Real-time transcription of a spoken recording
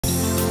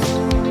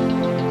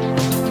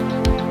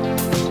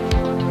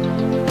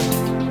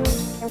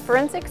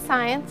forensic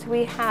science,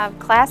 we have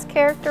class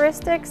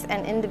characteristics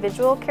and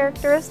individual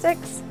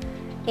characteristics,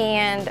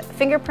 and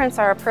fingerprints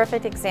are a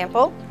perfect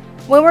example.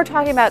 When we're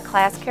talking about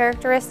class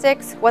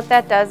characteristics, what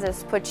that does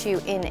is put you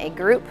in a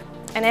group.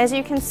 And as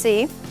you can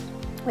see,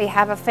 we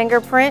have a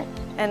fingerprint,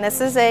 and this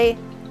is a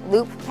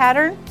loop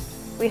pattern.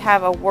 We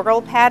have a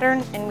whorl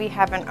pattern, and we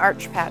have an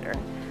arch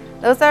pattern.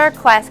 Those are our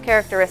class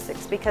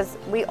characteristics because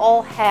we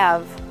all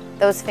have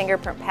those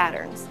fingerprint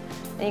patterns.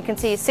 And you can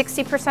see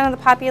 60% of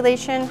the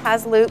population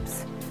has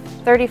loops,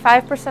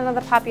 35% of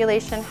the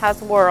population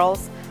has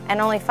whorls, and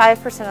only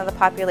 5% of the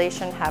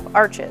population have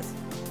arches.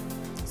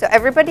 So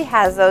everybody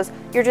has those,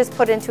 you're just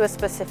put into a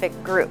specific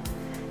group.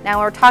 Now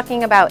we're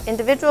talking about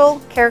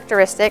individual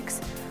characteristics.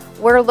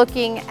 We're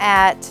looking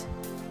at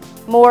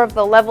more of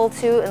the level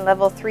 2 and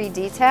level 3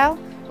 detail,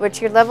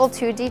 which your level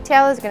 2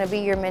 detail is going to be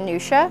your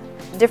minutia.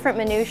 Different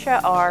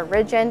minutia are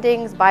ridge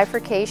endings,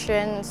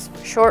 bifurcations,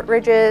 short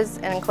ridges,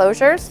 and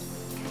enclosures.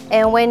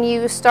 And when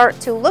you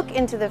start to look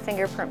into the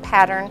fingerprint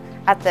pattern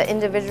at the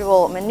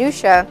individual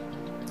minutia,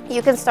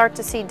 you can start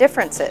to see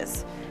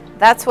differences.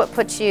 That's what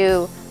puts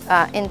you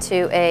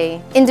into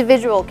an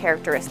individual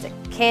characteristic.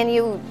 Can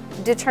you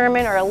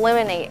determine or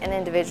eliminate an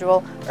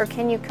individual, or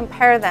can you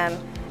compare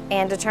them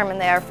and determine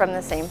they are from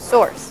the same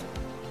source?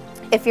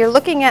 If you're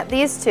looking at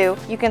these two,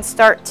 you can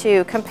start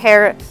to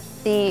compare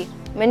the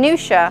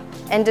minutia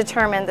and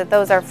determine that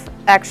those are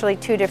actually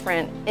two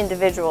different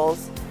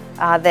individuals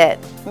that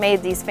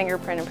made these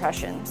fingerprint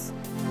impressions.